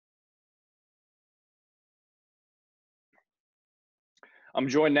I'm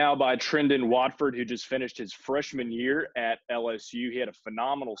joined now by Trendon Watford, who just finished his freshman year at LSU. He had a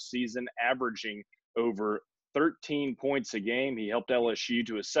phenomenal season, averaging over 13 points a game. He helped LSU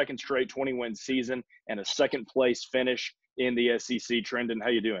to a second straight 20-win season and a second-place finish in the SEC. Trendon, how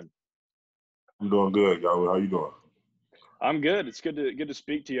you doing? I'm doing good, Galloway. How you doing? I'm good. It's good to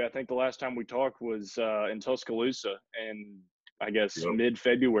speak to you. I think the last time we talked was in Tuscaloosa, and I guess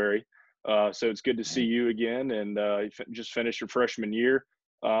mid-February. So it's good to see you again, and just finished your freshman year.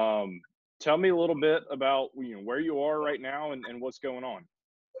 Tell me a little bit about where you are right now and what's going on.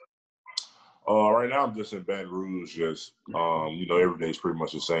 Right now I'm just in Baton Rouge. Just every day's pretty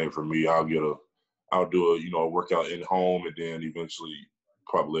much the same for me. I'll do a workout in home, and then eventually,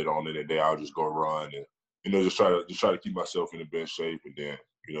 probably later on in the day, I'll just go run and just try to keep myself in the best shape, and then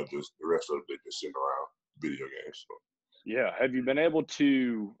just the rest of the day just sitting around video games. So. Yeah. Have you been able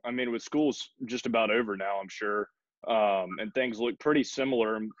to, with school's just about over now, I'm sure, and things look pretty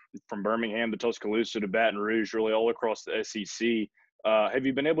similar from Birmingham to Tuscaloosa to Baton Rouge, really all across the SEC. Have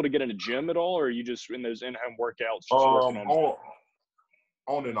you been able to get in a gym at all, or are you just in those in-home workouts just working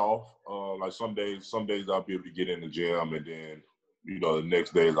on and off. Like some days I'll be able to get in the gym, and then the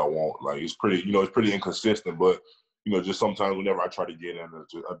next days I won't. Like it's pretty inconsistent, but just sometimes whenever I try to get in,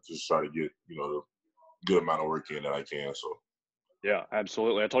 I just try to get the good amount of work in that I can. So. Yeah,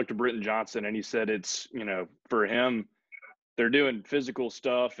 absolutely. I talked to Britton Johnson, and he said it's for him, they're doing physical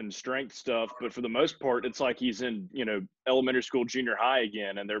stuff and strength stuff, but for the most part, it's like he's in, elementary school, junior high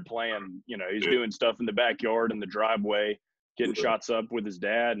again, and they're playing, he's doing stuff in the backyard, in the driveway, getting shots up with his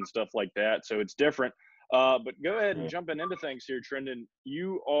dad and stuff like that. So it's different. But go ahead and jumping into things here, Trendon.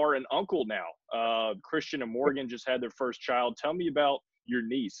 You are an uncle now. Christian and Morgan just had their first child. Tell me about your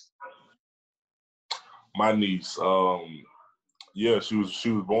niece. My niece, she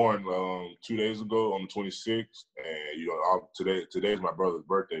was born 2 days ago on the 26th, and today's my brother's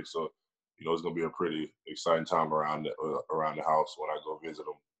birthday, so it's gonna be a pretty exciting time around the house when I go visit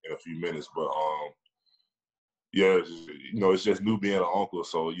him in a few minutes. But it's just new being an uncle,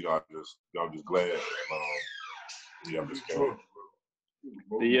 so I'm just glad. I'm just kidding.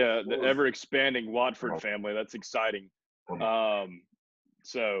 The ever expanding Watford family, that's exciting.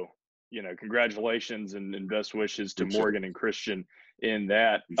 So congratulations and best wishes to Morgan and Christian in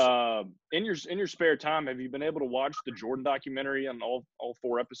that. In your spare time, have you been able to watch the Jordan documentary on all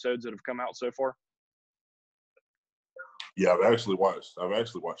 4 episodes that have come out so far? Yeah, I've actually watched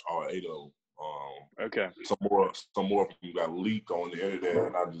all 8 of them. Okay. Some more of them got leaked on the internet,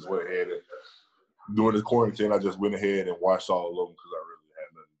 and I just went ahead and during the quarantine, I just went ahead and watched all of them because I really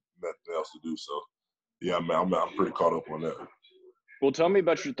had nothing else to do. So yeah, I'm pretty caught up on that. Well, tell me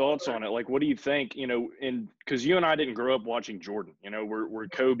about your thoughts on it. Like, what do you think, because you and I didn't grow up watching Jordan. We're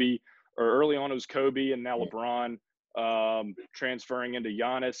Kobe, or early on it was Kobe and now LeBron transferring into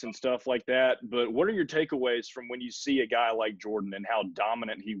Giannis and stuff like that. But what are your takeaways from when you see a guy like Jordan and how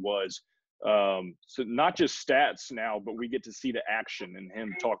dominant he was? So not just stats now, but we get to see the action and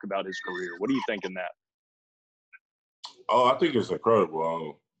him talk about his career. What do you think in that? Oh, I think it's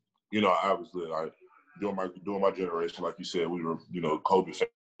incredible. Obviously, during my generation, like you said, we were, Kobe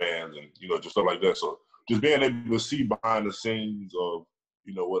fans and, just stuff like that. So just being able to see behind the scenes of,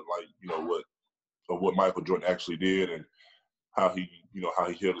 what Michael Jordan actually did and how he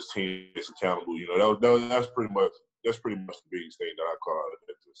held his teammates accountable. That's pretty much the biggest thing that I caught out of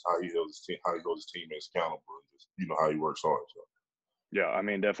it. Just how he holds his teammates accountable, and just, how he works hard. So. Yeah,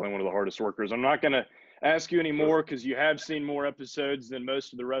 definitely one of the hardest workers. I'm not going to ask you any more because you have seen more episodes than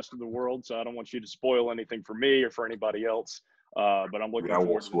most of the rest of the world, so I don't want you to spoil anything for me or for anybody else. But I'm looking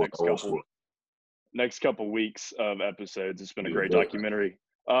forward to the next couple weeks of episodes. It's been a great documentary.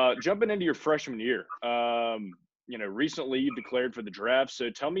 Jumping into your freshman year, recently you declared for the draft. So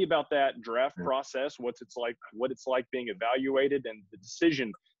tell me about that draft process. What it's like being evaluated, and the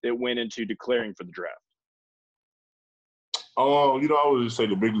decision that went into declaring for the draft. I would just say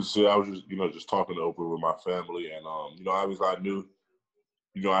the biggest. I was just talking to Oprah with my family, and obviously I knew,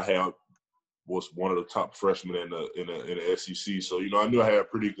 I was one of the top freshmen in the SEC, so I knew I had a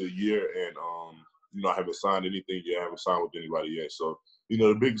pretty good year, and I haven't signed anything yet. I haven't signed with anybody yet, so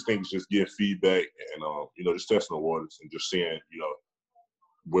the biggest thing is just get feedback and just testing the waters and just seeing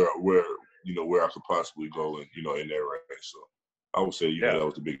where I could possibly go and in that range. So I would say that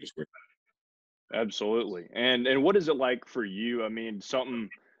was the biggest thing. Absolutely. And what is it like for you? Something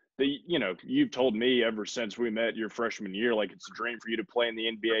that, you've told me ever since we met your freshman year, like it's a dream for you to play in the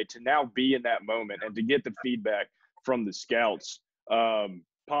NBA, to now be in that moment and to get the feedback from the scouts,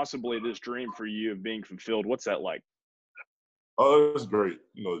 possibly this dream for you of being fulfilled. What's that like? Oh, it's great.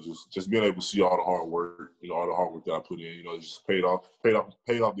 Just being able to see all the hard work, all the hard work that I put in, it just paid off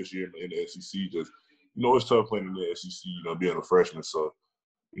this year in the SEC. Just, it's tough playing in the SEC, being a freshman. So,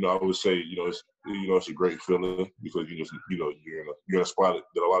 I would say, it's a great feeling because you're in a spot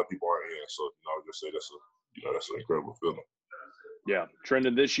that a lot of people aren't in. So, I would just say that's an incredible feeling. Yeah.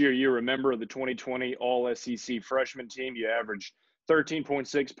 Trendon, this year you're a member of the 2020 All-SEC freshman team. You averaged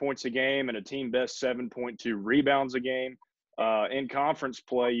 13.6 points a game and a team best 7.2 rebounds a game. In conference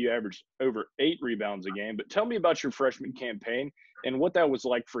play, you averaged over 8 rebounds a game. But tell me about your freshman campaign and what that was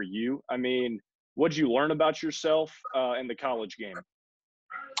like for you. I mean, what did you learn about yourself in the college game?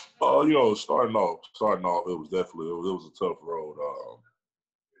 Starting off, it was definitely it was a tough road.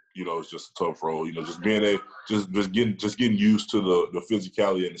 It's just a tough road. Just being just getting used to the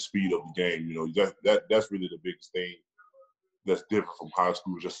physicality and the speed of the game. That's really the biggest thing that's different from high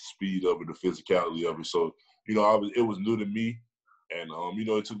school, just the speed of it, the physicality of it. So, it was new to me, and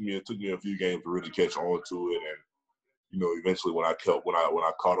it took me a few games to really catch on to it, and eventually when I caught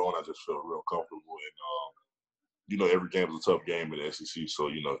on, I just felt real comfortable. And every game was a tough game in the SEC, so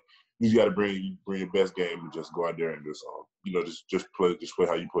you got to bring your best game and just go out there and just play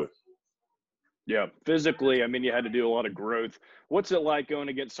how you play. Yeah, physically, I mean, you had to do a lot of growth. What's it like going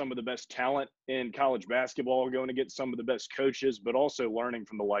against some of the best talent in college basketball, going against some of the best coaches, but also learning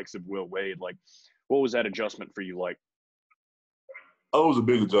from the likes of Will Wade? Like, what was that adjustment for you like? Oh, it was a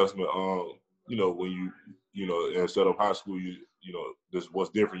big adjustment. When instead of high school, this what's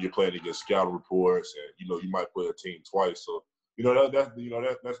different. You're playing against scouting reports, and you might play a team twice. So that's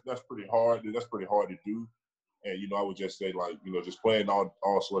pretty hard. That's pretty hard to do. And I would just say just playing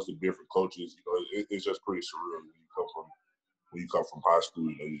all sorts of different coaches. It's just pretty surreal when you come from high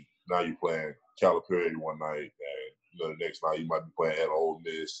school. Now you're playing Calipari one night, and the next night you might be playing at Ole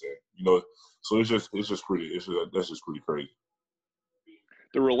Miss, and so that's just pretty crazy.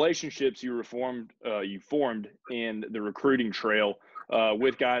 The relationships you formed in the recruiting trail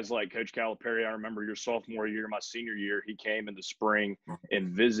with guys like Coach Calipari. I remember your sophomore year, my senior year, he came in the spring and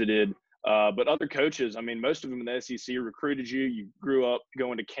visited. But other coaches, I mean, most of them in the SEC recruited you. You grew up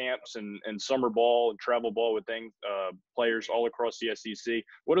going to camps and summer ball and travel ball with players all across the SEC.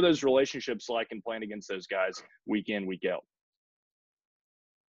 What are those relationships like in playing against those guys week in, week out?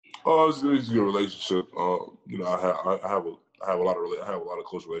 Oh, it's a good relationship. I have a lot of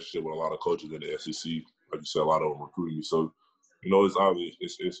close relationship with a lot of coaches in the SEC. Like you said, a lot of them recruiting me. So, it's obvious.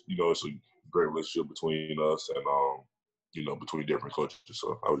 It's a great relationship between us and between different coaches.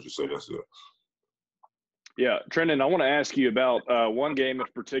 So I would just say that's it. Yeah, Trendon, I want to ask you about one game in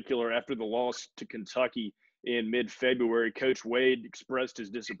particular after the loss to Kentucky in mid-February. Coach Wade expressed his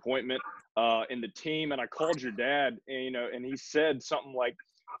disappointment in the team, and I called your dad, and he said something like,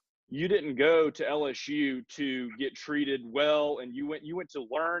 you didn't go to LSU to get treated well, and you went to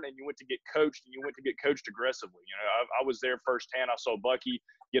learn, and you went to get coached, and you went to get coached aggressively. I was there firsthand. I saw Bucky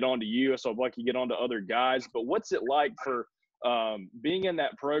get on to you. I saw Bucky get on to other guys. But what's it like for being in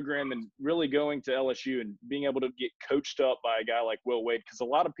that program and really going to LSU and being able to get coached up by a guy like Will Wade? Because a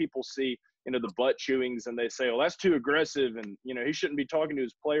lot of people see the butt chewings and they say, "Oh, that's too aggressive," and he shouldn't be talking to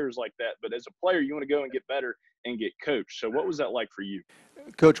his players like that. But as a player, you want to go and get better and get coached. So what was that like for you?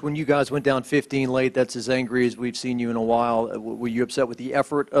 Coach, when you guys went down 15 late, that's as angry as we've seen you in a while. Were you upset with the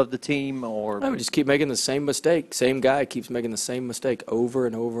effort of the team, or? No, we just keep making the same mistake. Same guy keeps making the same mistake over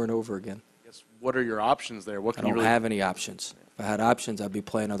and over and over again. What are your options there? What can I you don't really have any options. If I had options, I'd be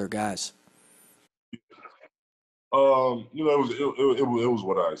playing other guys. It was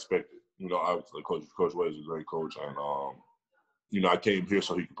what I expected. Obviously, Coach Wade is a great coach, and I came here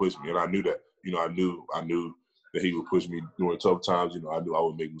so he could push me, and I knew that. I knew that he would push me during tough times. I knew I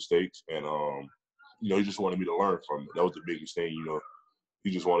would make mistakes, and he just wanted me to learn from it. That was the biggest thing.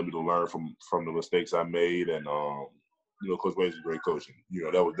 He just wanted me to learn from the mistakes I made, and Coach Wade's a great coach.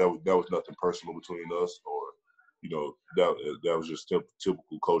 And, that was nothing personal between us, or that was just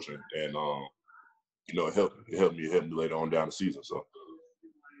typical coaching, and it helped me later on down the season. So.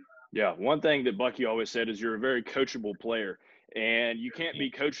 Yeah, one thing that Bucky always said is you're a very coachable player, and you can't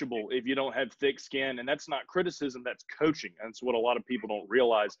be coachable if you don't have thick skin. And that's not criticism, that's coaching. That's what a lot of people don't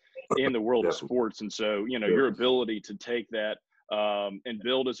realize in the world of sports. And so, your ability to take that and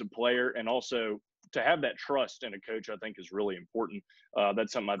build as a player, and also to have that trust in a coach, I think is really important.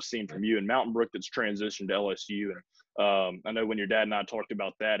 That's something I've seen from you and Mountain Brook that's transitioned to LSU. And I know when your dad and I talked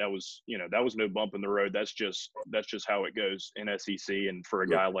about that, that was no bump in the road. That's just how it goes in SEC, and for a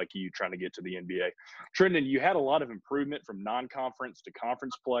guy like you trying to get to the NBA. Trendon, you had a lot of improvement from non-conference to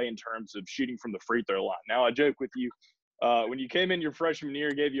conference play in terms of shooting from the free throw line. Now, I joke with you, when you came in your freshman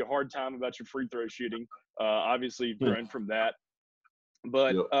year, gave you a hard time about your free throw shooting. Obviously, you've grown from that.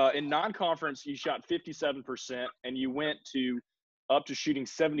 But Yep. in non-conference, you shot 57%, and you went up to shooting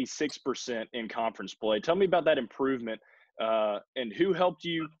 76% in conference play. Tell me about that improvement, and who helped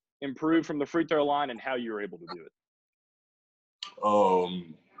you improve from the free throw line, and how you were able to do it.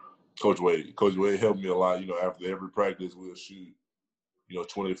 Coach Wade. Coach Wade helped me a lot. After every practice, we'll shoot,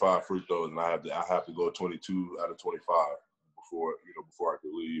 25 free throws, and I have to go 22 out of 25 before I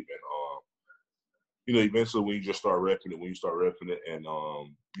could leave. And eventually when you just start repping it, and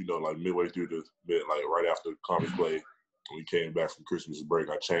like midway through like right after conference play, when we came back from Christmas break,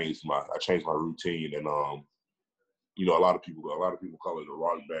 I changed my routine, and a lot of people call it the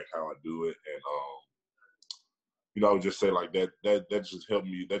rock back, how I do it, and I would just say like that just helped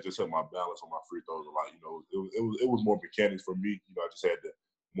me. That just helped my balance on my free throws a lot. It was more mechanics for me. I just had to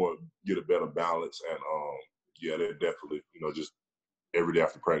more get a better balance, and yeah, that definitely, just every day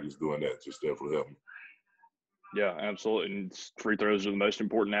after practice doing that just definitely helped me. Yeah, absolutely. And free throws are the most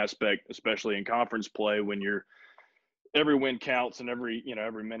important aspect, especially in conference play, when every win counts, and every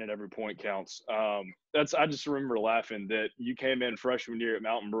minute, every point counts. I just remember laughing that you came in freshman year at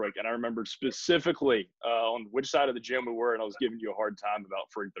Mountain Brook, and I remembered specifically on which side of the gym we were, and I was giving you a hard time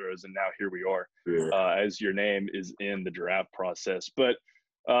about free throws, and now here we are, as your name is in the draft process. But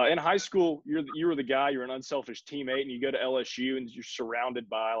in high school, you were the guy. You're an unselfish teammate, and you go to LSU, and you're surrounded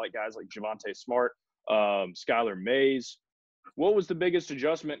by guys like Javonte Smart, Skylar Mays. What was the biggest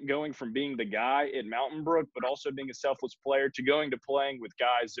adjustment going from being the guy at Mountain Brook, but also being a selfless player, to going to playing with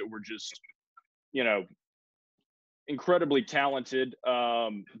guys that were just, incredibly talented,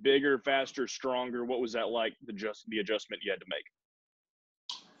 bigger, faster, stronger? What was that like, the adjustment you had to make?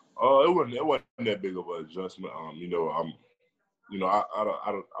 It wasn't that big of an adjustment. I'm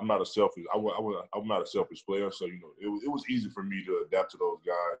not a selfish. I'm not a selfish player, so it was easy for me to adapt to those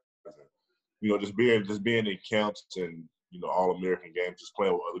guys. And, just being in camps and All-American games, just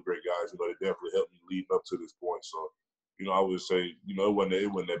playing with other great guys. They definitely helped me lead up to this point. So, I would say, it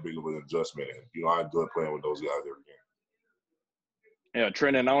wasn't that big of an adjustment, and I enjoy playing with those guys every game. Yeah,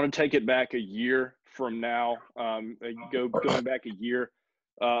 Trendon, I want to take it back a year from now. Going back a year.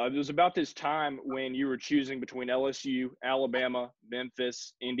 It was about this time when you were choosing between LSU, Alabama,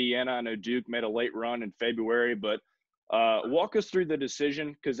 Memphis, Indiana. I know Duke made a late run in February, but walk us through the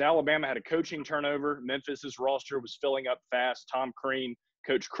decision, because Alabama had a coaching turnover. Memphis's roster was filling up fast. Tom Crean,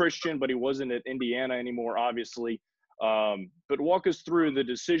 Coach Christian, but he wasn't at Indiana anymore, obviously. But walk us through the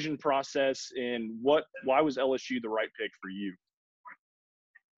decision process, and why was LSU the right pick for you?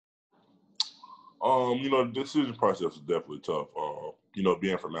 The decision process was definitely tough.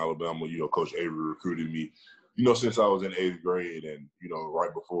 Being from Alabama, Coach Avery recruited me, since I was in 8th grade, and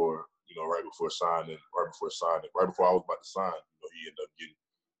right before I was about to sign,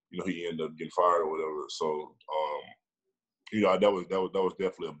 he ended up getting fired or whatever. So, that was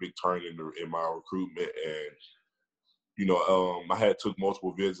definitely a big turn in my recruitment, and I had took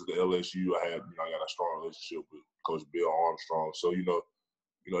multiple visits to LSU. I got a strong relationship with Coach Bill Armstrong, so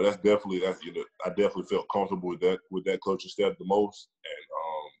that's definitely I definitely felt comfortable with that coaching staff the most,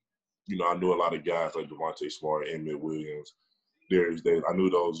 and I knew a lot of guys like Javonte Smart, Emmett Williams, Darius Davis. I knew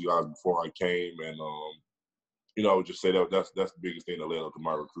those guys before I came, and I would just say that's the biggest thing that led up to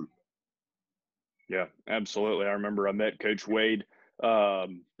my recruitment. Yeah, absolutely. I remember I met Coach Wade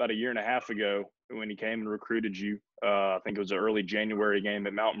about a year and a half ago when he came and recruited you. I think it was an early January game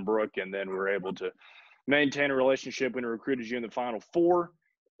at Mountain Brook, and then we were able to maintain a relationship when he recruited you in the Final Four.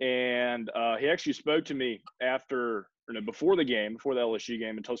 And he actually spoke to me before the LSU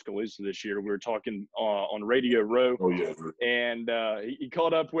game in Tuscaloosa this year. We were talking on Radio Row. Oh, yeah. And he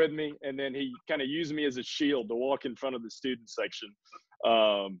caught up with me, and then he kind of used me as a shield to walk in front of the student section.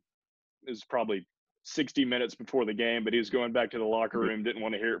 It was probably 60 minutes before the game, but he was going back to the locker room, didn't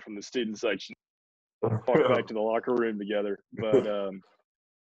want to hear it from the student section. Walked back to the locker room together. But,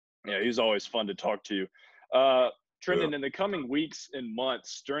 yeah, he's always fun to talk to. Trendon, in the coming weeks and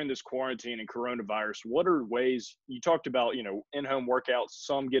months during this quarantine and coronavirus, what are ways – you talked about, in-home workouts,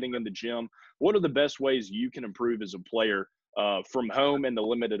 some getting in the gym. What are the best ways you can improve as a player from home and the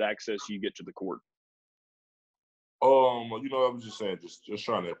limited access you get to the court? I was just saying, just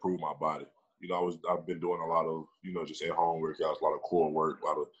trying to improve my body. I've been doing a lot of, just at-home workouts, a lot of core work, a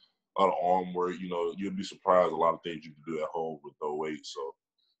lot of arm work. You'll be surprised a lot of things you can do at home with no weight. So,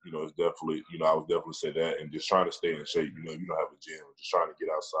 it's definitely, I would definitely say that, and just trying to stay in shape. You don't have a gym, just trying to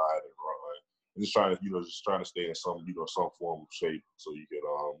get outside and run, right? And just trying to stay in some form of shape, so you can,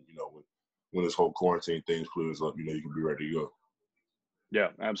 when this whole quarantine thing clears up, you can be ready to go. Yeah,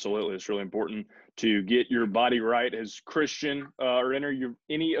 absolutely. It's really important to get your body right. Has Christian or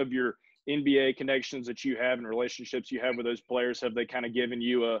any of your NBA connections that you have and relationships you have with those players, have they kind of given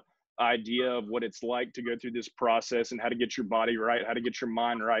you a idea of what it's like to go through this process and how to get your body right, how to get your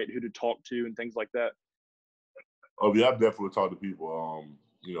mind right, who to talk to, and things like that? Oh yeah, I've definitely talked to people.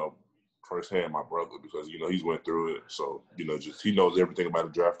 You know, firsthand, my brother, because you know he's went through it, so you know, just he knows everything about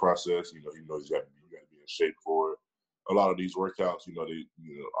the draft process. You know, he knows you got to be in shape for it. A lot of these workouts, you know,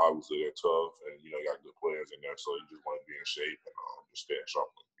 obviously they're tough, and you know, you got good players in there, so you just want to be in shape and just stay sharp.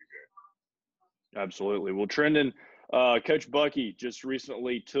 Absolutely. Well, Trendon, Coach Bucky just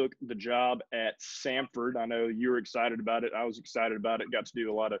recently took the job at Samford. I know you were excited about it. I was excited about it. Got to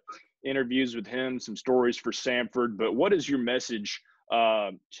do a lot of interviews with him, some stories for Samford. But what is your message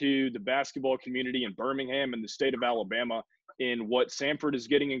to the basketball community in Birmingham and the state of Alabama in what Samford is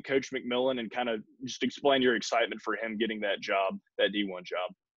getting in Coach McMillan, and kind of just explain your excitement for him getting that job, that D1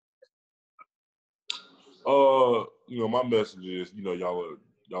 job? You know, my message is, you know, y'all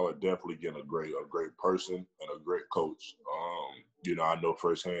are definitely getting a great person and a great coach. You know, I know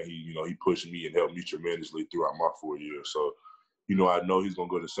firsthand he pushed me and helped me tremendously throughout my 4 years. So, you know, I know he's gonna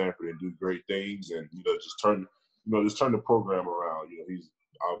go to Samford and do great things, and you know, just turn the program around. You know, he's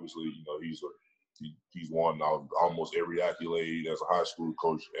obviously, you know, he's won almost every accolade as a high school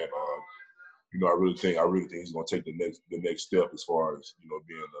coach, and you know, I really think he's gonna take the next step as far as, you know,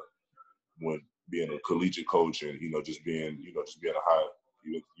 being a collegiate coach, and you know, just being a high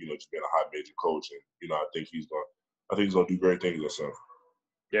just being a high major coach. And you know, I think he's gonna do great things at Samford.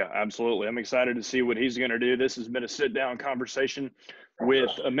 Yeah, absolutely. I'm excited to see what he's going to do. This has been a sit-down conversation with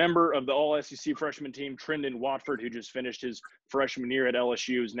a member of the All-SEC freshman team, Trendon Watford, who just finished his freshman year at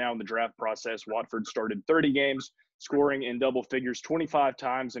LSU, is now in the draft process. Watford started 30 games, scoring in double figures 25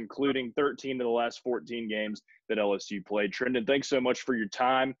 times, including 13 of the last 14 games that LSU played. Trendon, thanks so much for your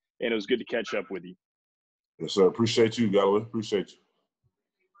time, and it was good to catch up with you. Yes, sir. Appreciate you, Galloway. Appreciate you.